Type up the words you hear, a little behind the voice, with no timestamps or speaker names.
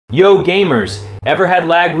Yo gamers, ever had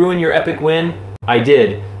lag ruin your epic win? I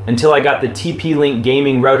did, until I got the TP-Link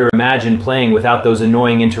gaming router. Imagine playing without those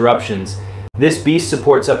annoying interruptions. This beast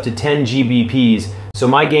supports up to 10 Gbps, so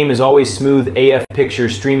my game is always smooth AF picture,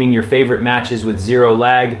 streaming your favorite matches with zero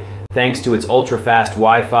lag, thanks to its ultra-fast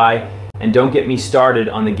Wi-Fi. And don't get me started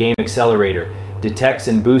on the game accelerator. Detects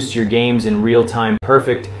and boosts your games in real time,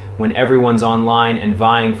 perfect when everyone's online and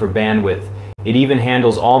vying for bandwidth. It even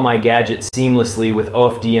handles all my gadgets seamlessly with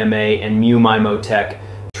OFDMA and MU-MIMO tech.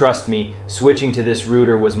 Trust me, switching to this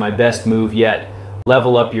router was my best move yet.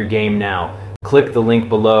 Level up your game now. Click the link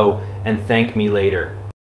below and thank me later.